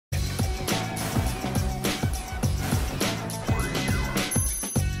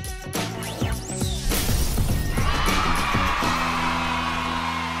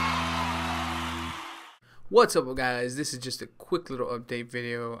What's up, guys? This is just a quick little update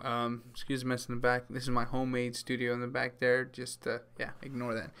video. Excuse the mess in the back. This is my homemade studio in the back there. Just yeah,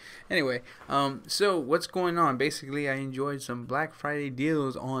 ignore that. Anyway, so what's going on? Basically, I enjoyed some Black Friday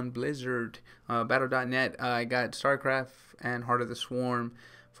deals on Blizzard, Battle.net. I got StarCraft and Heart of the Swarm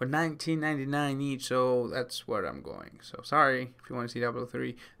for $19.99 each. So that's what I'm going. So sorry if you want to see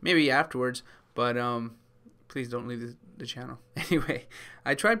 003, maybe afterwards. But please don't leave the channel. Anyway,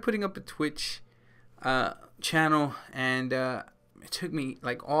 I tried putting up a Twitch channel, and it took me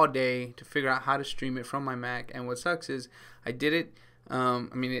like all day to figure out how to stream it from my Mac. And what sucks is I did it.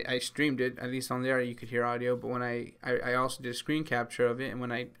 I streamed it, at least on there you could hear audio, but when I also did a screen capture of it, and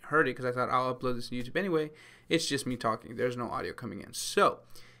when I heard it, because I thought I'll upload this to YouTube anyway, it's just me talking. There's no audio coming in. So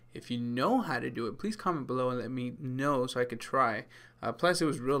if you know how to do it, please comment below and let me know so I could try. Plus it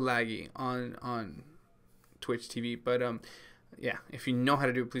was real laggy on Twitch TV, but yeah, if you know how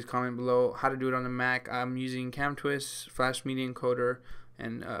to do it, please comment below how to do it on the Mac. I'm using CamTwist, Flash Media Encoder,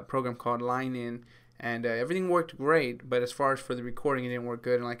 and a program called Line-In, and everything worked great, but as far as for the recording, it didn't work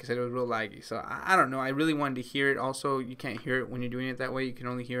good, and like I said, it was real laggy. So I don't know, I really wanted to hear it. Also, you can't hear it when you're doing it that way. You can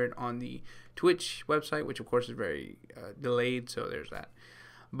only hear it on the Twitch website, which of course is very delayed, so there's that.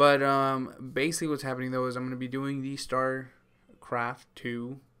 But basically what's happening though is I'm going to be doing the StarCraft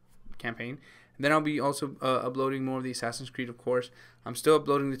 2 campaign. Then I'll be also uploading more of the Assassin's Creed, of course. I'm still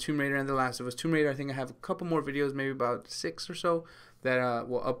uploading the Tomb Raider and the Last of Us. Tomb Raider, I think I have a couple more videos, maybe about 6 or so, that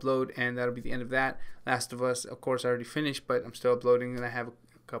will upload, and that'll be the end of that. Last of Us, of course, I already finished, but I'm still uploading, and I have a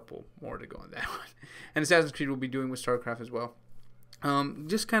couple more to go on that one. And Assassin's Creed we'll be doing with StarCraft as well.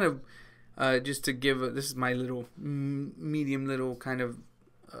 Just kind of, just to give, this is my little, medium little kind of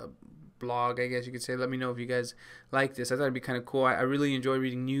blog, I guess you could say. Let me know if you guys like this. I thought it'd be kind of cool. I really enjoy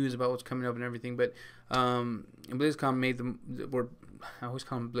reading news about what's coming up and everything, but BlizzCon made the I always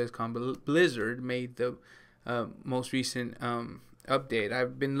call them BlizzCon, but Blizzard made the most recent update.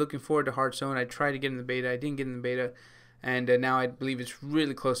 I've been looking forward to Hearthstone. I tried to get in the beta. I didn't get in the beta, and now I believe it's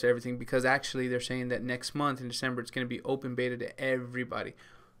really close to everything, because actually they're saying that next month in December it's going to be open beta to everybody.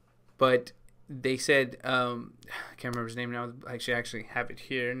 But they said, I can't remember his name now. I actually have it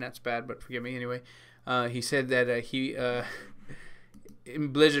here, and that's bad, but forgive me anyway. He said that in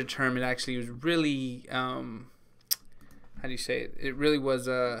Blizzard term, it actually was really, how do you say it? It really was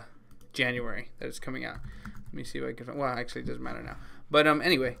January that it's coming out. Let me see if I can. Well, actually, it doesn't matter now. But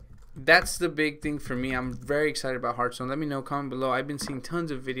anyway, that's the big thing for me. I'm very excited about Hearthstone. Let me know, comment below. I've been seeing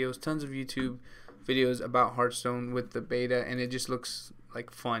tons of videos, tons of YouTube videos about Hearthstone with the beta, and it just looks like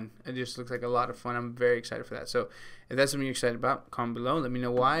fun. It just looks like a lot of fun. I'm very excited for that. So if that's something you're excited about, comment below. Let me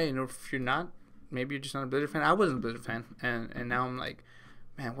know why. And if you're not, maybe you're just not a Blizzard fan. I wasn't a Blizzard fan, and now I'm like,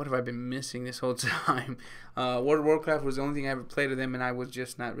 man, what have I been missing this whole time? World of Warcraft was the only thing I ever played of them, and I was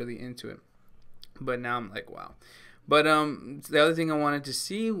just not really into it. But now I'm like, wow. But the other thing I wanted to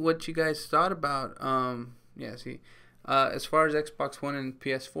see what you guys thought about, yeah, see, as far as Xbox One and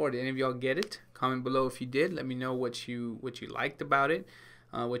PS4, did any of y'all get it? Comment below if you did. Let me know what you liked about it,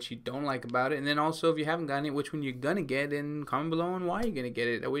 what you don't like about it, and then also if you haven't gotten it, which one you're gonna get, and comment below on why you're gonna get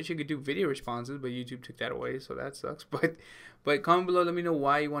it. I wish you could do video responses, but YouTube took that away, so that sucks. But comment below, let me know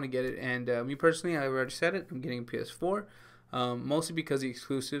why you want to get it. And me personally, I already said it, I'm getting a PS4, mostly because the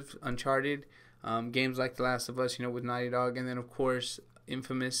exclusive Uncharted, games like The Last of Us, you know, with Naughty Dog, and then of course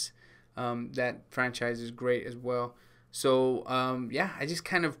Infamous. That franchise is great as well. So yeah, I just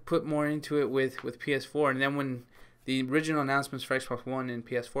kind of put more into it with PS4, and then when the original announcements for Xbox One and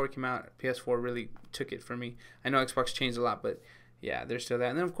PS4 came out, PS4 really took it for me. I know Xbox changed a lot, but yeah, there's still that.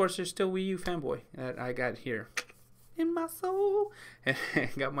 And then of course there's still Wii U fanboy that I got here in my soul. And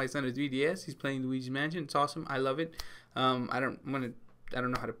I got my son a 3DS. He's playing Luigi's Mansion. It's awesome. I love it. I don't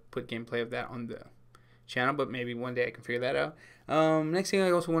know how to put gameplay of that on the channel, but maybe one day I can figure that out. Next thing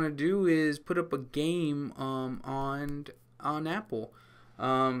I also want to do is put up a game on Apple.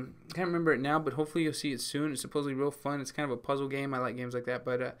 Can't remember it now, but hopefully you'll see it soon. It's supposedly real fun. It's kind of a puzzle game. I like games like that.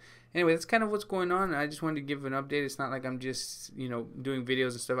 But anyway, that's kind of what's going on. I just wanted to give an update. It's not like I'm just, you know, doing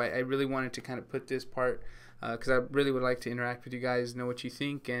videos and stuff. I really wanted to kind of put this part because I really would like to interact with you guys, know what you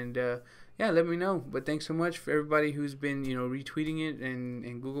think, and yeah, let me know. But thanks so much for everybody who's been, you know, retweeting it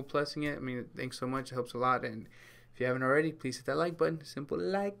and Google Plusing it. I mean, thanks so much. It helps a lot. And if you haven't already, please hit that like button. Simple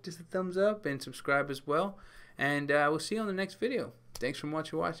like, just a thumbs up, and subscribe as well. And I will see you on the next video. Thanks so much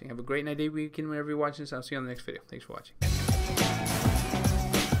for watching. Have a great night, day, weekend, whenever you're watching this. I'll see you on the next video. Thanks for watching.